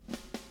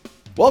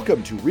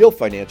Welcome to Real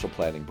Financial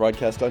Planning,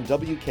 broadcast on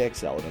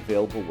WKXL and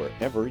available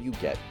wherever you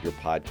get your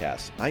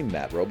podcasts. I'm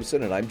Matt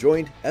Robeson, and I'm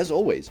joined, as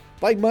always,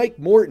 by Mike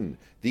Morton,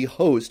 the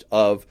host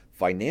of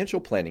Financial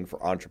Planning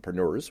for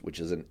Entrepreneurs, which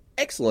is an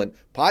excellent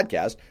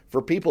podcast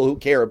for people who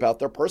care about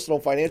their personal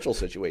financial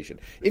situation.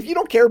 If you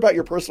don't care about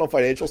your personal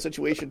financial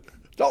situation,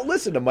 don't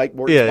listen to Mike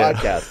Morton's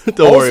podcast.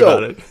 Don't worry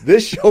about it.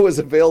 This show is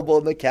available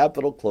in the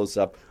Capital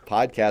Close-Up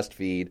podcast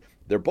feed.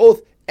 They're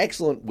both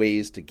excellent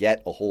ways to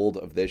get a hold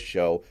of this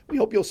show. We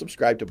hope you'll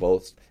subscribe to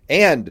both.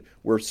 And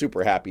we're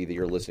super happy that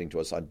you're listening to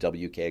us on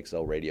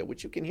WKXL Radio,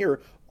 which you can hear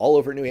all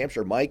over New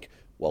Hampshire. Mike,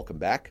 welcome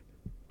back.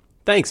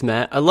 Thanks,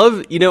 Matt. I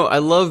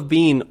love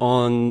being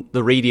on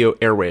the radio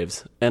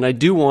airwaves, and I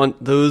do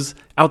want those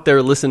out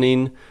there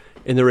listening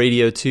in the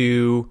radio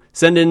to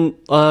send in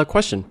a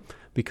question,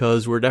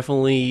 because we're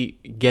definitely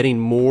getting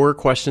more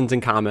questions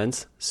and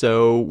comments.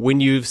 So when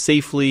you've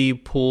safely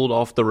pulled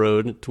off the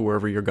road to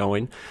wherever you're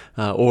going,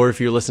 or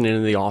if you're listening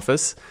in the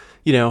office,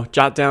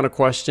 jot down a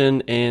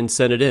question and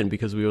send it in,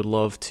 because we would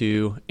love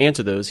to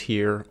answer those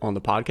here on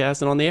the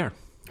podcast and on the air.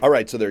 All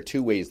right, so there are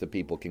two ways that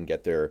people can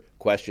get their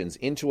questions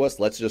into us.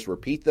 Let's just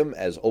repeat them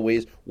as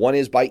always. One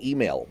is by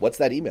email. What's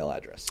that email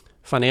address?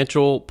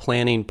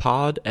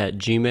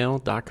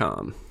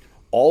 financialplanningpod@gmail.com.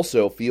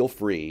 Also, feel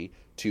free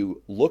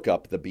to look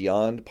up the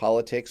Beyond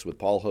Politics with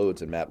Paul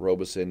Hodes and Matt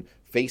Robeson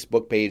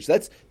Facebook page.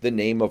 That's the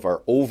name of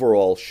our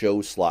overall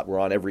show slot. We're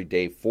on every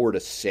day, 4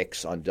 to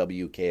 6 on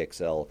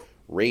WKXL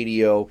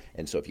Radio.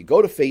 And so if you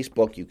go to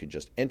Facebook, you can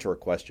just enter a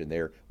question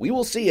there. We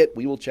will see it.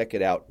 We will check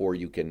it out. Or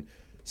you can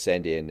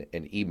send in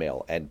an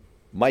email. And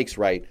Mike's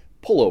right.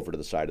 Pull over to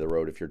the side of the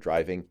road if you're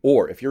driving.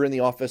 Or if you're in the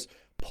office,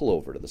 pull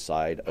over to the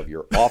side of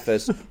your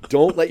office.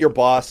 Don't let your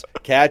boss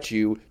catch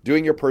you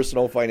doing your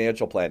personal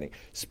financial planning.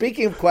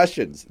 Speaking of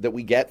questions that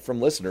we get from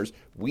listeners,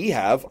 we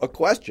have a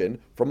question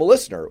from a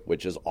listener,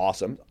 which is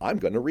awesome. I'm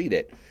going to read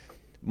it.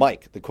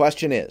 Mike, the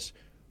question is,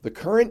 the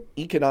current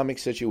economic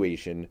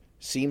situation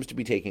seems to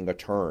be taking a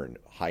turn.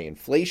 High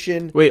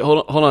inflation. Wait,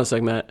 hold on a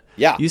second, Matt.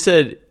 Yeah. You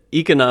said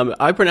economic.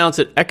 I pronounce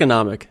it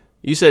economic.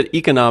 You said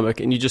economic,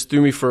 and you just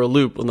threw me for a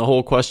loop on the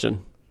whole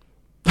question.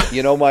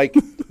 Mike,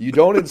 you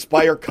don't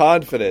inspire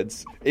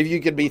confidence if you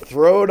can be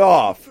thrown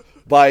off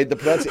by the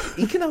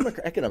pronunciation. Economic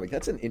or economic?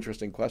 That's an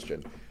interesting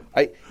question.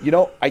 I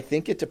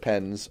think it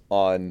depends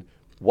on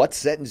what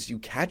sentence you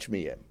catch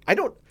me in.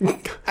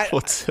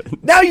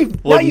 Now you've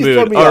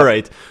thrown me off. All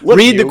right.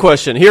 Read the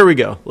question. Here we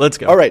go. Let's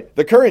go. All right.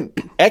 The current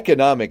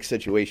economic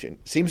situation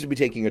seems to be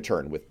taking a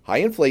turn with high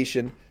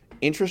inflation,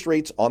 interest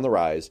rates on the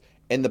rise,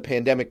 and the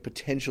pandemic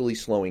potentially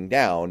slowing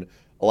down,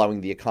 allowing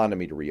the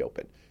economy to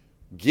reopen.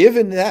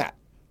 Given that,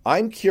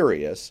 I'm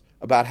curious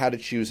about how to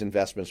choose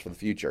investments for the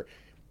future.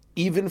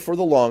 Even for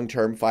the long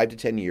term, 5 to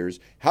 10 years,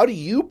 how do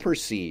you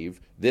perceive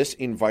this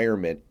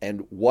environment,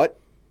 and what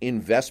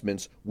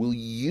investments will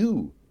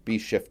you be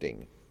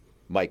shifting,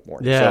 Mike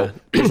Morton? Yeah. So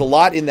there's a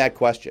lot in that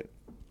question.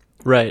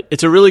 Right.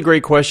 It's a really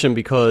great question,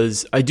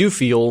 because I do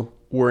feel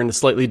we're in a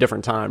slightly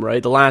different time,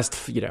 right? The last,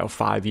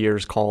 5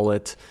 years, call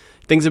it,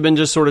 things have been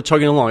just sort of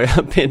chugging along,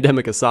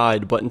 pandemic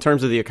aside. But in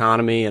terms of the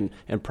economy and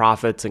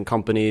profits and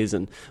companies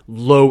and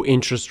low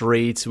interest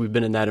rates, we've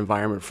been in that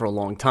environment for a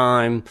long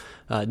time.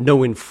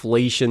 No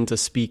inflation to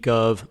speak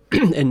of.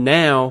 And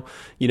now,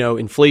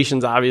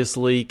 inflation's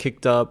obviously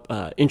kicked up.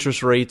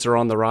 Interest rates are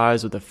on the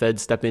rise with the Fed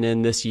stepping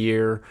in this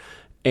year.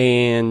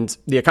 And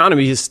the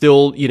economy is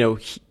still,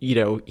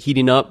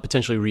 heating up,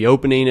 potentially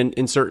reopening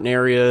in certain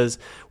areas.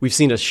 We've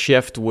seen a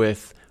shift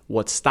with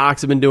what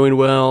stocks have been doing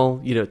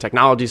well,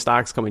 technology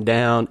stocks coming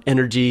down,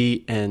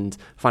 energy and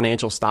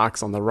financial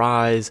stocks on the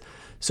rise.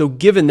 So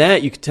given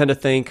that, you could tend to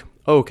think,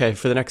 okay,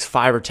 for the next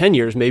 5 or 10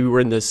 years, maybe we're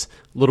in this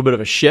little bit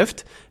of a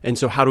shift. And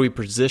so how do we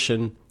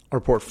position our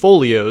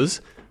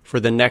portfolios for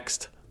the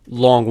next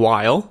long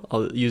while?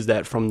 I'll use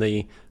that from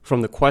the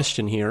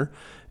question here.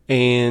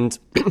 And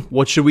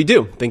what should we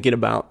do thinking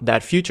about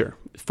that future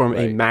from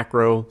a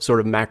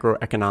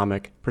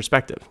macroeconomic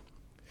perspective?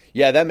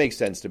 Yeah, that makes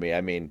sense to me.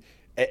 I mean,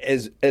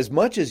 as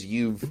much as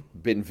you've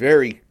been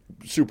very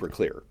super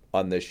clear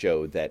on this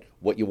show that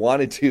what you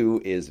want to do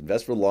is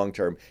invest for the long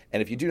term,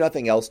 and if you do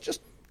nothing else,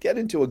 just get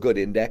into a good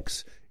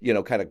index,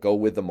 kind of go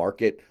with the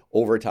market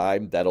over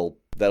time, that'll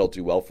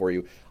do well for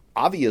you.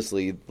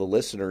 Obviously, the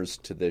listeners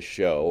to this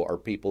show are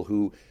people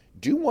who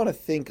do want to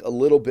think a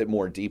little bit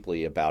more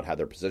deeply about how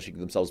they're positioning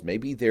themselves.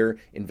 Maybe they're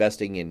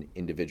investing in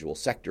individual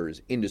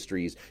sectors,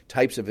 industries,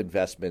 types of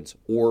investments,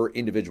 or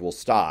individual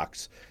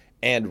stocks.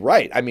 And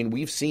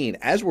we've seen,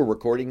 as we're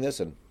recording this,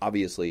 and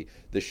obviously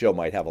the show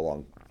might have a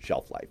long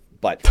shelf life,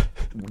 but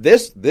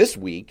this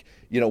week,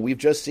 we've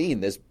just seen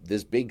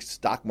this big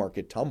stock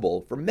market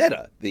tumble for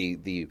Meta,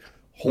 the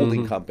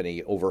holding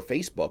company over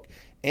Facebook.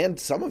 And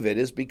some of it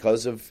is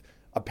because of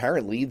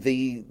apparently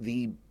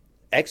the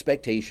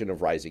expectation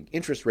of rising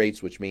interest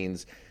rates, which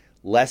means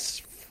less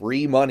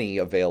free money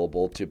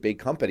available to big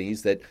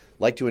companies that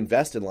like to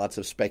invest in lots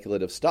of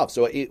speculative stuff.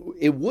 So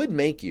it would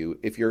make you,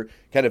 if you're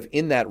kind of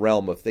in that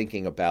realm of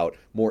thinking about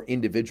more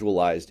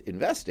individualized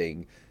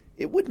investing,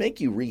 it would make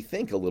you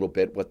rethink a little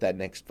bit what that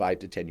next 5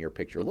 to 10 year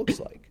picture looks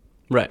like.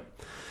 Right.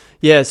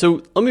 Yeah.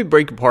 So let me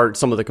break apart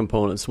some of the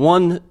components.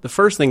 One, the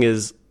first thing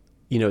is,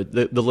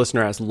 the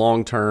listener asked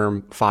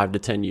long-term, 5 to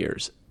 10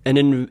 years.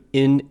 And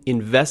in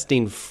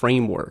investing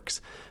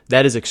frameworks,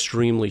 that is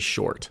extremely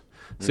short.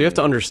 So you have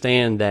to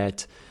understand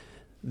that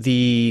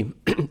the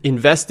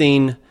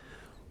investing,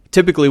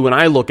 typically when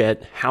I look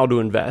at how to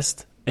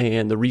invest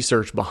and the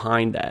research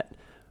behind that,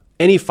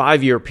 any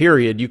 5-year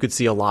period, you could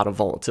see a lot of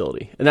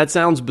volatility. And that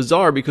sounds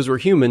bizarre because we're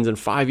humans and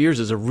 5 years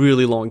is a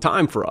really long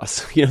time for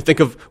us. Think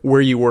of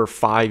where you were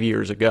 5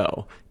 years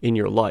ago in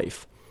your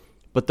life.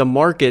 But the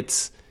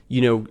markets,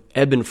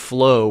 ebb and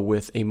flow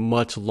with a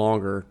much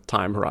longer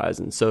time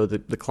horizon. So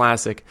the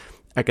classic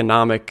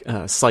economic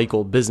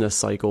cycle, business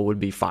cycle would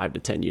be 5 to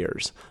 10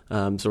 years,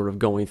 sort of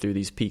going through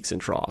these peaks and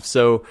troughs.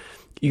 So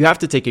you have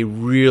to take a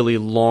really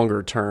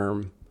longer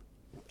term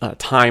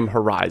time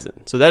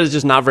horizon. So that is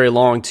just not very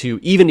long to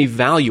even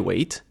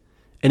evaluate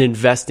an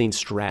investing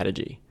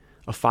strategy.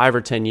 A 5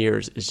 or 10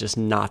 years is just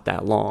not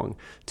that long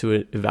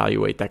to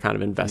evaluate that kind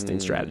of investing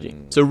strategy.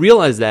 So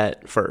realize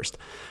that first.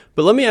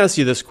 But let me ask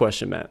you this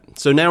question, Matt.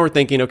 So now we're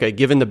thinking, okay,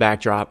 given the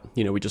backdrop,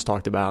 we just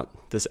talked about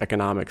this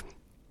economic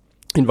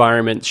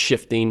environment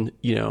shifting,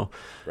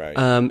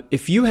 Right.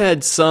 If you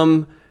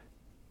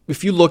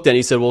looked at it and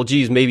you said, well,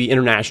 geez, maybe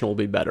international will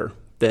be better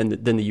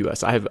than the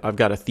U.S. I've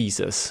got a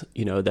thesis,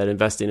 that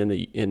investing in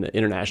the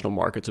international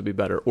markets would be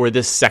better, or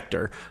this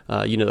sector,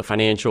 the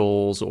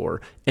financials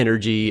or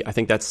energy. I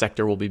think that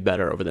sector will be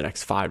better over the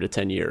next 5 to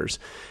 10 years.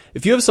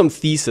 If you have some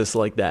thesis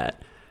like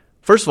that,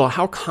 first of all,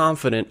 how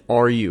confident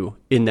are you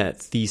in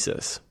that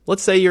thesis?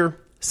 Let's say you're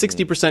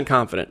 60%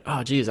 confident.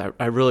 Oh, geez,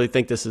 I really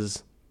think this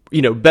is,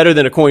 better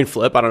than a coin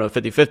flip. I don't know,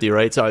 50-50,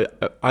 right? So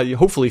I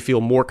hopefully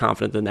feel more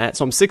confident than that.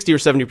 So I'm 60 or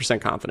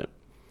 70% confident.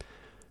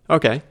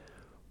 Okay.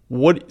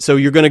 So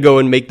you're going to go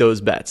and make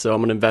those bets. So I'm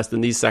going to invest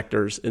in these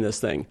sectors in this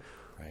thing.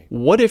 Right.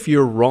 What if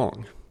you're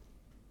wrong?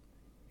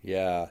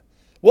 Yeah.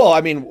 Well, I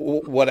mean,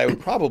 what I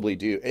would probably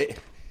do,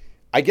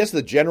 I guess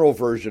the general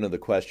version of the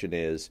question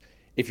is,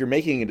 if you're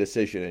making a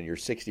decision and you're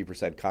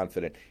 60%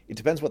 confident, it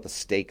depends what the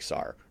stakes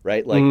are,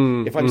 right? Like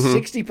if I'm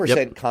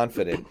 60%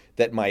 confident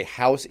that my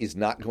house is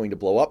not going to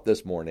blow up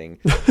this morning,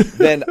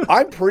 then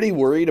I'm pretty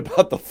worried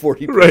about the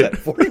 40%. Right.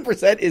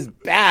 40% is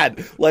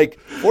bad. Like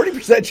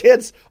 40%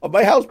 chance of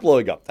my house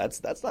blowing up.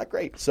 That's not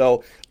great.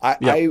 So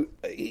I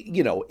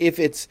if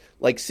it's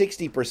like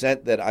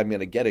 60% that I'm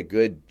going to get a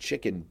good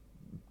chicken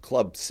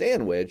club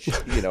sandwich,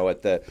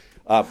 at the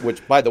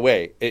which, by the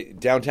way,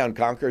 downtown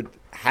Concord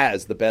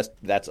has the best.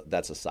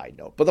 That's a side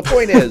note. But the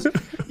point is,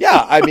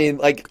 yeah, I mean,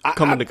 like,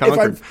 coming to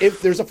Concord.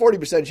 If there's a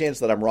 40% chance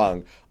that I'm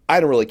wrong, I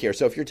don't really care.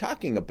 So if you're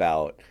talking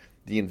about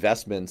the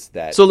investments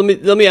that, so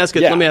let me ask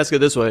it. Yeah. Let me ask it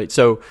this way.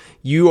 So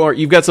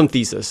you've got some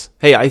thesis.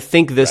 Hey, I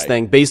think this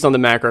thing based on the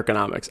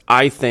macroeconomics.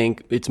 I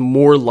think it's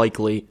more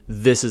likely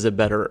this is a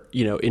better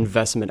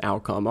investment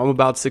outcome. I'm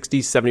about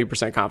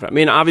 60-70% confident. I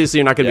mean, obviously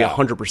you're not going to be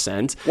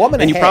 100%, well,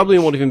 and you probably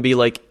won't even be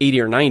like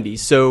 80 or 90.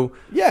 So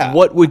yeah,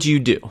 what would you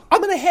do?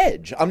 I'm going to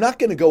hedge. I'm not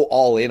going to go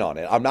all in on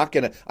it. I'm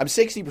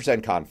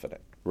 60%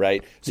 confident,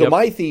 right? So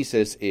my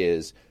thesis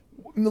is,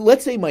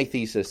 let's say my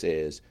thesis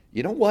is,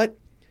 you know what?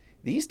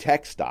 These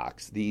tech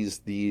stocks,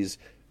 these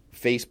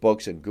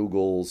Facebooks and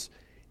Googles,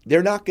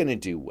 they're not going to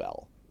do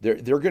well. They're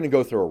going to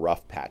go through a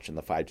rough patch in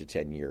the 5 to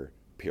 10 year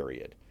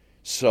period.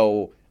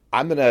 So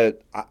I'm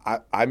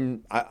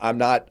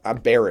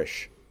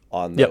bearish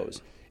on those.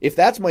 Yep. If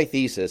that's my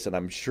thesis, and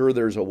I'm sure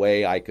there's a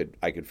way I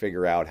could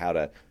figure out how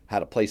to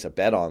place a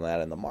bet on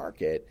that in the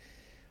market.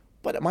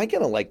 But am I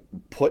going to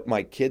put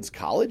my kid's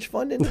college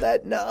fund into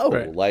that? No.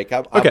 Right.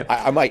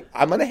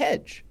 I'm going to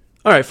hedge.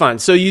 All right, fine.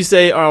 So you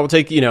say, I'll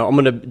take, I'm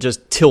going to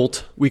just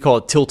tilt. We call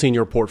it tilting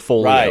your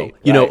portfolio,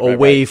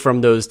 away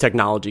from those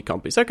technology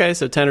companies. Okay,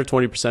 so 10 or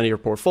 20% of your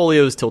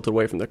portfolio is tilted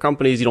away from the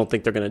companies. You don't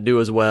think they're going to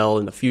do as well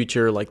in the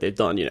future like they've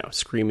done,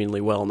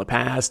 screamingly well in the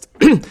past.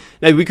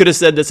 Now, we could have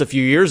said this a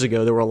few years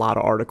ago. There were a lot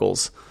of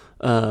articles,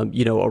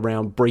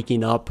 around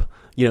breaking up,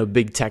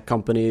 big tech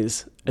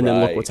companies. And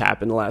then look what's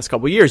happened the last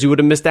couple of years. You would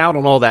have missed out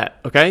on all that,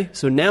 okay?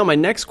 So now my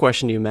next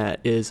question to you, Matt,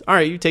 is, all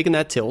right, you've taken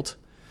that tilt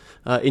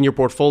in your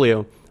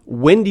portfolio.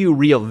 When do you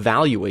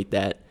reevaluate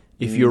that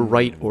if you're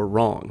right or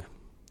wrong?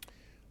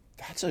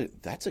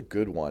 That's a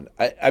good one.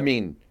 I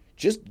mean,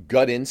 just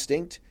gut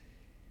instinct.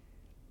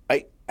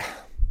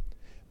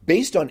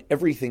 Based on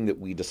everything that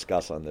we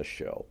discuss on this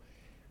show,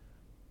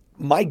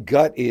 my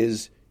gut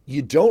is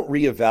you don't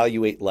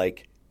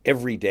reevaluate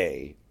every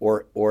day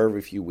or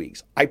every few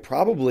weeks. I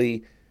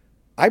probably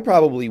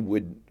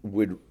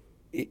would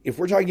if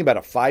we're talking about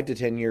a 5 to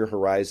 10 year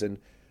horizon,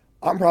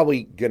 I'm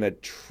probably going to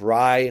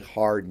try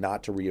hard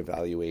not to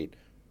reevaluate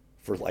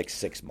for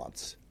 6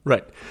 months.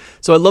 Right.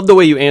 So I love the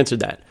way you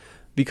answered that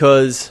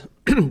because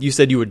you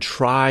said you would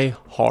try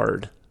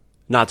hard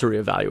not to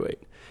reevaluate.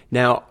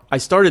 Now, I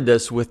started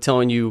this with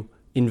telling you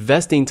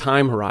investing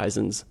time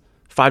horizons,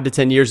 5 to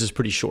 10 years is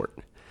pretty short.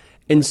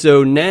 And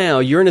so now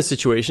you're in a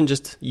situation,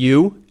 just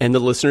you and the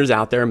listeners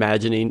out there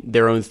imagining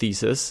their own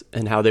thesis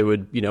and how they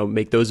would,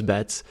 make those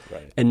bets.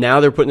 Right. And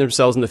now they're putting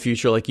themselves in the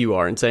future like you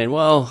are and saying,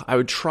 well, I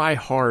would try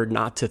hard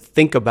not to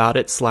think about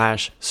it /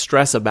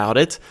 stress about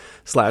it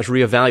 /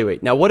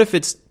 reevaluate. Now, what if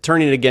it's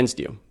turning against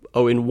you?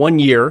 Oh, in 1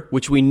 year,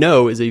 which we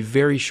know is a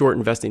very short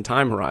investing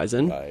time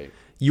horizon, Right.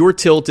 your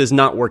tilt is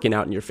not working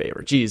out in your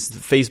favor. Geez, the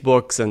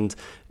Facebooks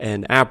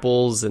and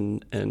Apples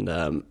and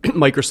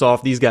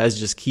Microsoft, these guys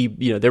just keep,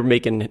 they're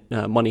making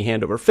money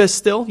hand over fist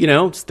still,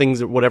 it's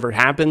things, whatever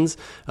happens,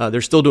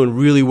 they're still doing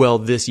really well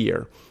this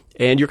year.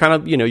 And you're kind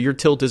of, your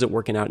tilt isn't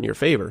working out in your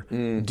favor.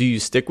 Do you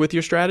stick with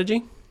your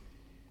strategy?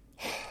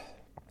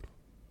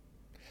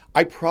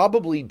 I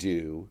probably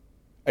do.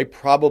 And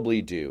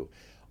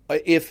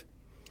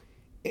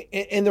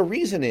the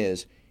reason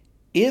is,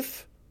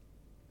 if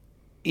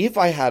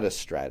I had a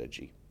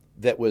strategy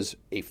that was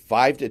a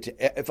 5 to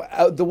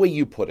 10, the way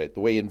you put it,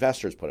 the way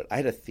investors put it, I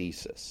had a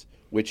thesis,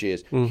 which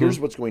is here's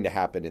what's going to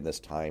happen in this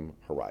time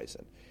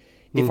horizon.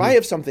 If I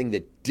have something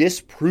that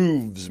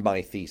disproves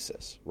my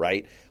thesis,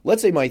 right?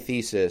 Let's say my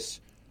thesis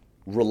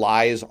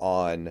relies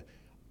on,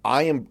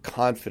 I am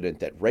confident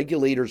that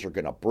regulators are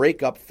going to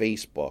break up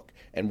Facebook,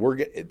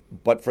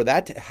 but for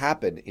that to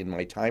happen in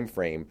my time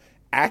frame,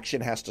 action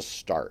has to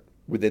start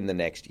within the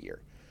next year.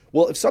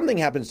 Well, if something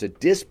happens to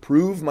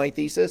disprove my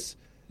thesis,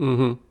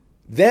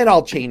 then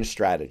I'll change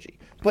strategy.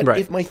 But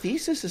if my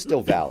thesis is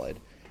still valid,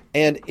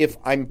 and if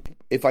I'm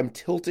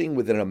tilting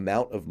with an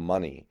amount of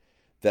money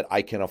that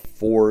I can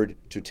afford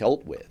to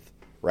tilt with,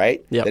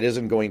 right? Yep. That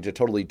isn't going to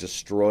totally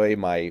destroy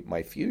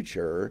my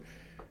future,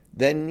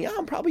 then yeah,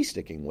 I'm probably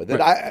sticking with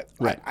it.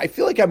 I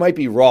feel like I might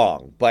be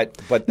wrong, but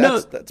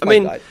that's my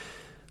gut.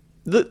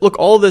 Look,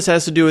 all of this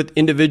has to do with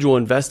individual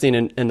investing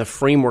and the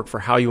framework for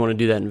how you want to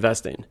do that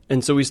investing.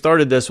 And so we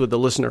started this with the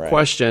listener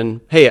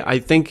question. Hey, I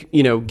think,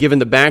 given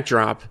the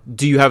backdrop,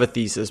 do you have a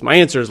thesis? My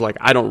answer is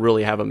I don't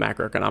really have a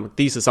macroeconomic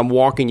thesis. I'm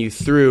walking you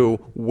through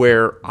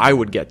where I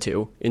would get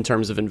to in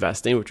terms of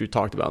investing, which we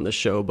talked about in this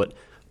show, but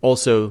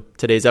also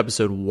today's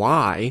episode,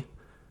 why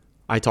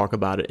I talk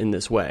about it in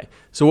this way.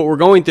 So what we're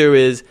going through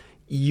is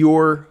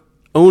your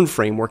own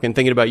framework and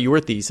thinking about your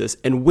thesis.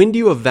 And when do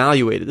you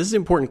evaluate it? This is an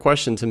important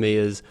question to me,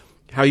 is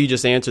how you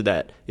just answered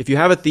that. If you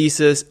have a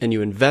thesis and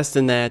you invest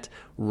in that,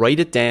 write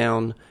it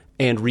down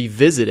and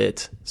revisit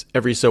it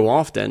every so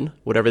often,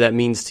 whatever that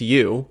means to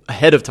you,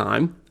 ahead of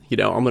time.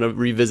 I'm going to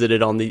revisit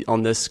it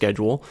on this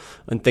schedule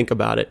and think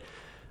about it.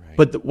 Right.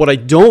 But what I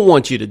don't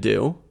want you to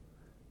do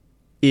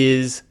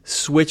is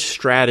switch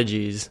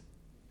strategies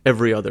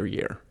every other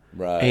year.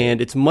 Right. And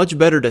it's much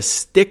better to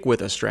stick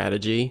with a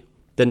strategy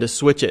than to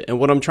switch it. And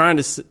what I'm trying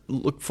to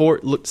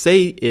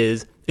say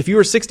is, if you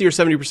were 60 or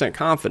 70%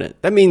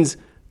 confident, that means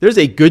there's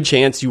a good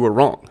chance you were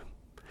wrong.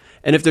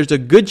 And if there's a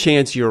good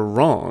chance you're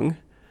wrong,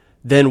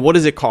 then what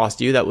does it cost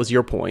you? That was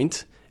your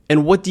point.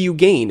 And what do you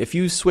gain? If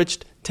you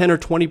switched 10 or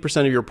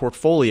 20% of your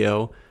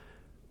portfolio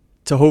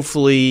to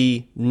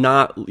hopefully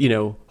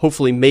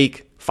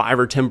make 5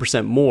 or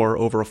 10% more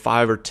over a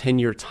 5 or 10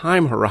 year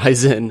time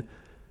horizon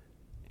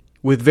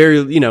with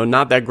very,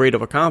 not that great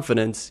of a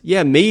confidence,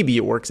 yeah, maybe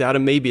it works out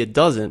and maybe it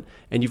doesn't.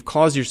 And you've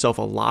caused yourself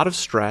a lot of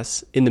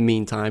stress in the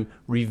meantime,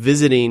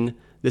 revisiting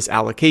this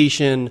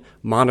allocation,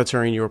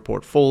 monitoring your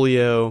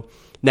portfolio.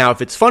 Now,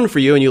 if it's fun for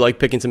you and you like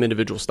picking some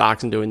individual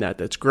stocks and doing that,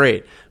 that's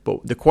great.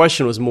 But the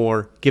question was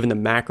more, given the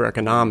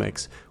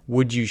macroeconomics,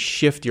 would you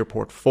shift your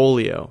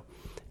portfolio?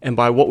 And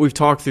by what we've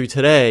talked through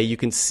today, you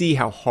can see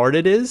how hard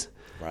it is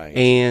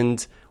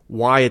and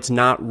why it's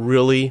not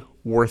really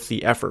worth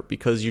the effort,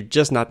 because you're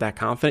just not that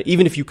confident.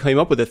 Even if you came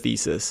up with a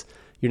thesis,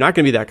 you're not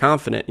going to be that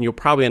confident and you'll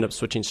probably end up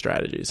switching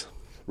strategies.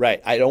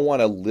 Right. I don't want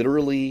to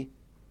literally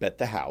bet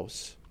the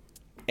house.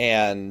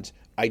 And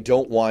I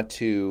don't want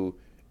to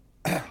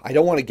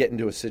get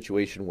into a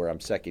situation where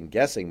I'm second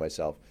guessing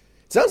myself.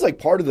 It sounds like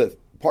part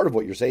of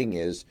what you're saying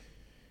is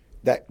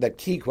that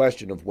key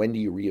question of when do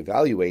you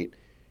reevaluate.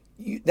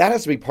 That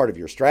has to be part of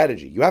your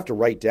strategy. You have to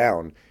write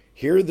down,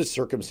 here are the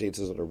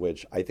circumstances under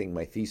which I think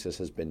my thesis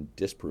has been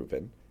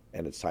disproven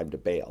and it's time to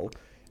bail.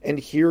 And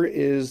here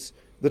is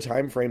the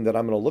time frame that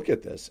I'm going to look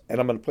at this, and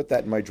I'm going to put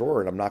that in my drawer,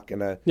 and I'm not going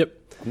to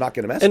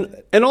mess with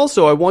it. And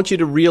also, I want you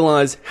to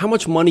realize how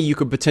much money you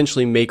could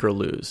potentially make or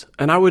lose.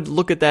 And I would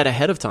look at that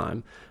ahead of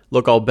time.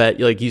 Look, I'll bet,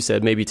 like you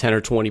said, maybe 10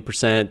 or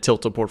 20%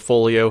 tilt a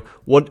portfolio.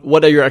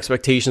 What are your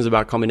expectations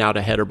about coming out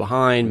ahead or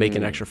behind, making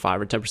an extra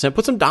 5 or 10%?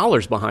 Put some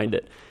dollars behind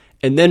it,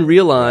 and then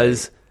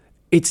realize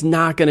it's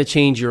not going to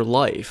change your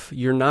life.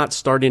 You're not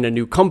starting a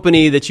new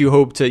company that you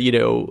hope to,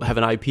 have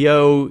an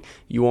IPO.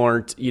 You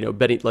aren't,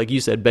 betting, like you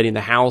said, betting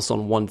the house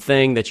on one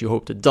thing that you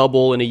hope to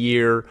double in a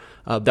year.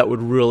 That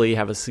would really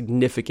have a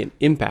significant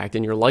impact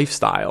in your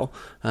lifestyle.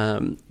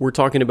 We're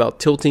talking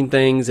about tilting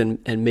things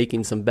and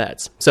making some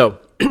bets. So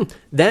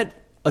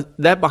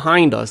that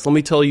behind us, let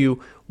me tell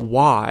you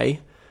why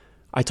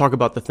I talk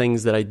about the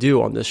things that I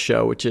do on this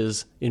show, which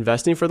is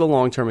investing for the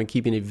long term and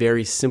keeping a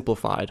very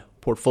simplified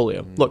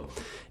portfolio. Look,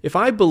 if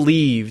I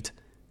believed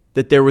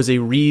that there was a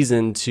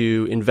reason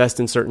to invest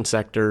in certain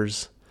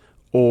sectors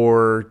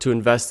or to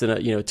invest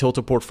in tilt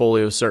a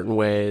portfolio certain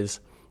ways,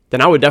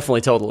 then I would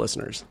definitely tell the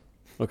listeners.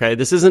 Okay,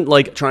 this isn't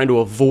like trying to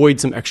avoid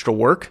some extra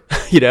work,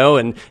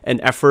 and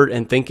effort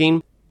and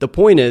thinking. The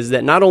point is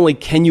that not only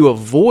can you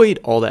avoid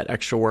all that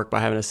extra work by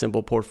having a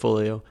simple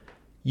portfolio,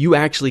 you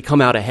actually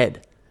come out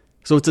ahead.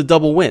 So it's a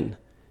double win.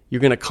 You're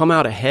going to come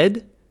out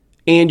ahead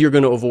and you're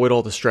going to avoid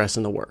all the stress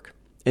and the work.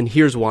 And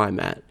here's why,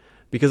 Matt.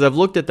 Because I've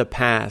looked at the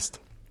past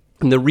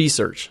and the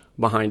research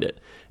behind it.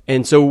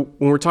 And so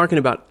when we're talking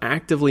about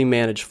actively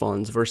managed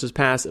funds versus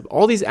passive,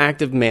 all these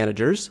active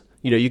managers,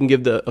 you can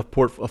give a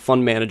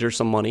fund manager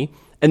some money,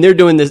 and they're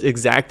doing this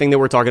exact thing that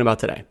we're talking about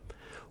today.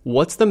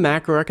 What's the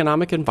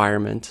macroeconomic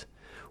environment?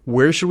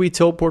 Where should we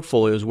tilt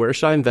portfolios? Where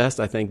should I invest?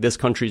 I think this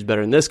country is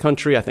better than this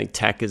country. I think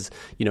tech is,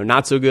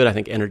 not so good. I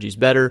think energy is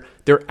better.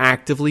 They're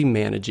actively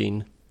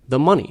managing the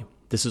money.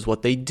 This is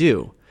what they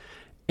do.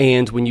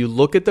 And when you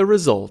look at the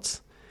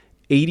results,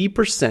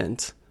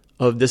 80%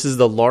 of this is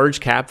the large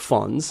cap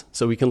funds.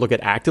 So we can look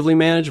at actively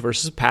managed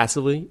versus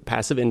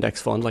passive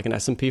index fund like an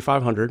S&P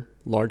 500,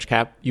 large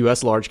cap,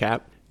 US large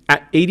cap.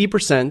 At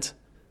 80%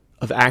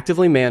 of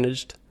actively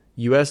managed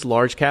US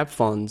large cap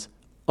funds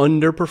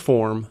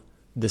underperform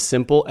the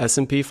simple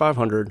S&P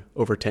 500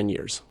 over 10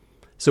 years.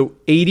 So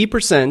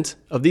 80%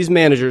 of these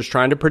managers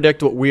trying to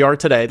predict what we are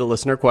today, the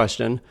listener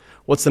question,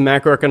 what's the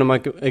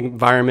macroeconomic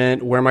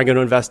environment? Where am I going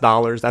to invest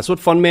dollars? That's what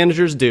fund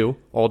managers do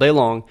all day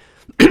long.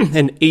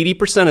 And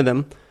 80% of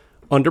them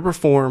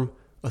underperform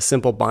a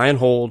simple buy and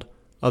hold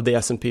of the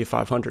S&P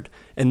 500.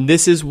 And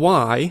this is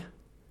why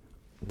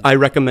I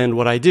recommend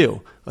what I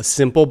do. A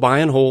simple buy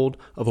and hold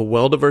of a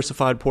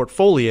well-diversified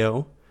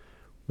portfolio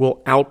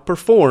will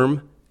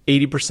outperform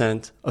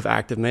 80% of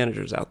active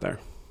managers out there.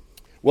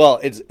 Well,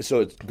 it's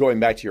going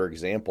back to your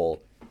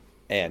example,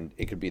 and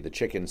it could be the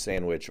chicken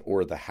sandwich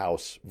or the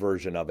house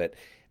version of it.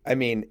 I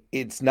mean,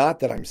 it's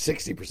not that I'm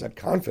 60%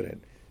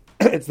 confident.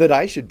 It's that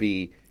I should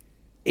be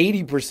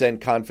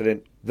 80%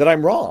 confident that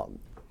I'm wrong,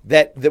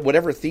 that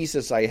whatever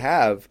thesis I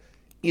have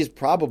is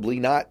probably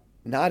not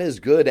as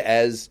good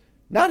as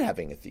not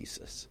having a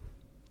thesis.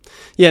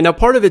 Yeah, now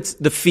part of it's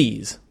the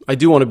fees. I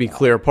do want to be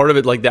clear. Part of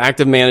it, like the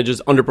active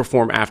managers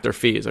underperform after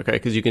fees, okay?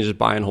 Because you can just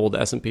buy and hold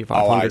the S&P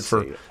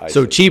 500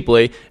 so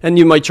cheaply, and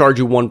you might charge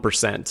you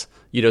 1%.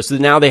 So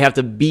now they have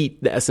to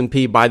beat the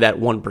S&P by that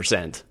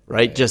 1%,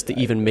 right? Just to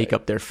even make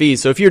up their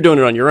fees. So if you're doing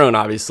it on your own,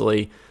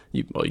 obviously,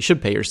 you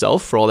should pay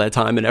yourself for all that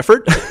time and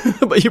effort,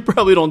 but you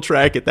probably don't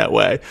track it that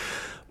way.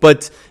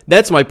 But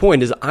that's my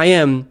point is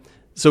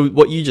so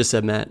what you just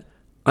said, Matt,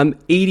 I'm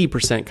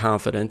 80%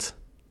 confident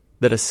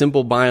that a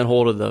simple buy and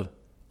hold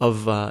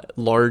of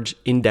large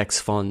index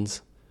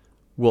funds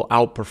will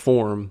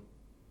outperform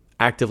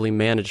actively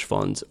managed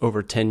funds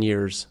over 10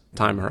 years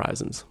time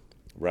horizons.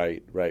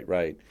 Right.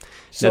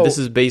 So now this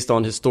is based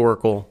on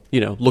historical,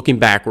 looking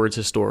backwards,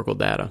 historical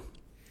data.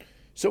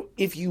 So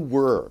if you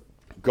were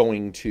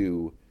going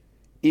to,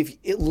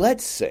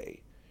 let's say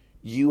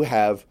you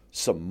have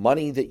some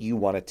money that you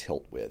want to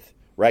tilt with,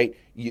 right?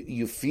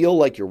 You feel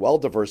like you're well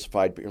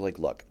diversified, but you're like,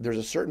 look, there's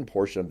a certain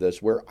portion of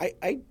this where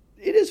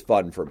it is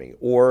fun for me,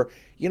 or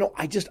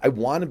I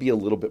want to be a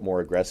little bit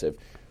more aggressive.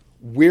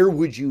 Where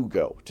would you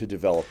go to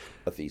develop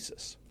a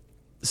thesis?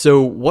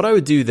 So what I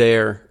would do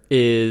there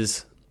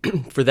is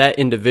for that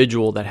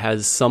individual that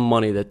has some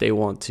money that they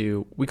want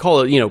to, we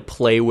call it,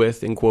 play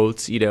with in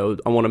quotes,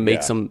 I want to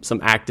make some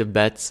active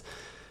bets.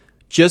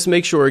 Just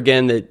make sure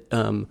again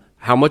that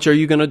how much are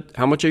you going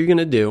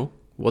to do?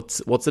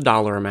 What's the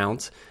dollar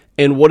amount?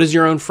 And what is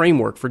your own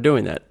framework for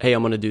doing that? Hey,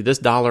 I'm going to do this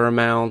dollar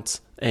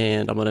amount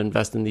and I'm going to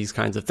invest in these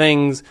kinds of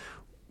things,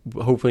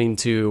 hoping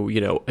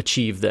to,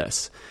 achieve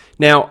this.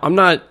 Now,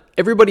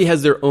 everybody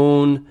has their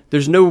own,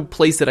 there's no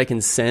place that I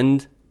can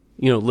send,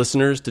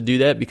 listeners to do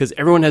that because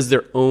everyone has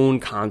their own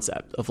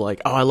concept of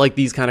like, oh, I like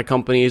these kind of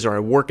companies or I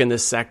work in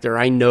this sector.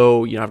 I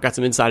know, I've got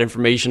some inside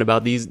information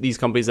about these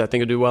companies that I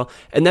think will do well.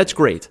 And that's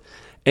great.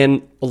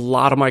 And a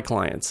lot of my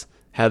clients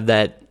have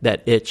that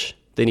itch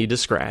they need to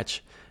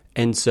scratch.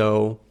 And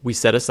so we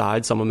set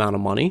aside some amount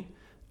of money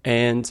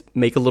and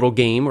make a little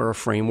game or a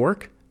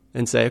framework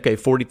and say, okay,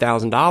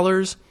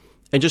 $40,000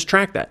 and just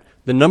track that.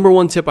 The number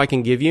one tip I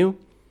can give you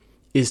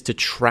is to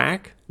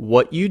track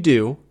what you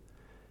do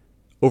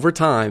over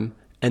time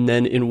and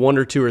then in 1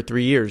 or 2 or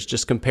 3 years,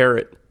 just compare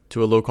it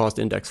to a low-cost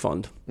index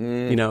fund.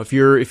 If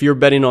you're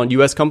betting on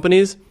U.S.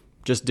 companies,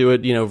 just do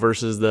it,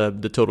 versus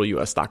the total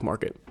U.S. stock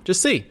market.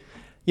 Just see.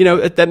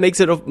 That makes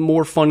it a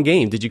more fun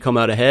game. Did you come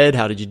out ahead?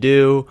 How did you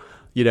do?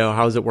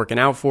 How's it working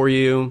out for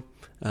you?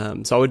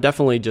 So I would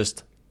definitely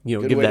just,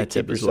 give that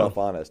tip as well. Keep yourself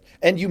honest.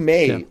 And you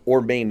may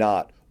or may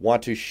not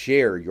want to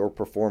share your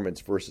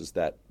performance versus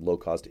that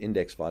low-cost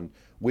index fund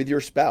with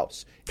your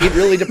spouse. It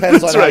really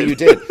depends on how you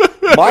did.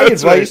 My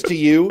advice to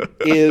you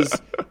is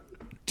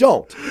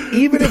don't.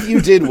 Even if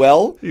you did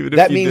well,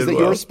 that means that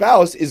your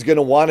spouse is going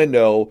to want to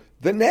know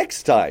the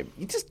next time.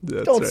 You just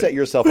don't set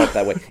yourself up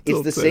that way.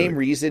 It's the same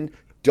reason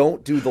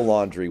don't do the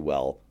laundry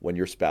well when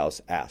your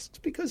spouse asks,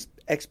 because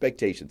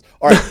expectations.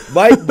 All right,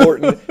 Mike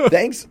Morton,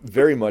 thanks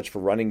very much for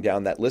running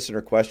down that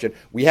listener question.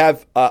 We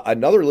have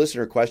another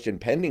listener question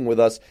pending with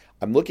us.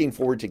 I'm looking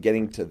forward to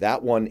getting to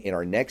that one in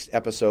our next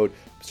episode.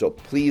 So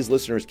please,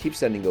 listeners, keep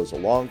sending those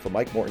along. For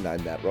Mike Morton,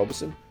 I'm Matt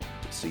Robeson.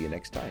 See you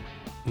next time.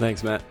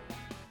 Thanks, Matt.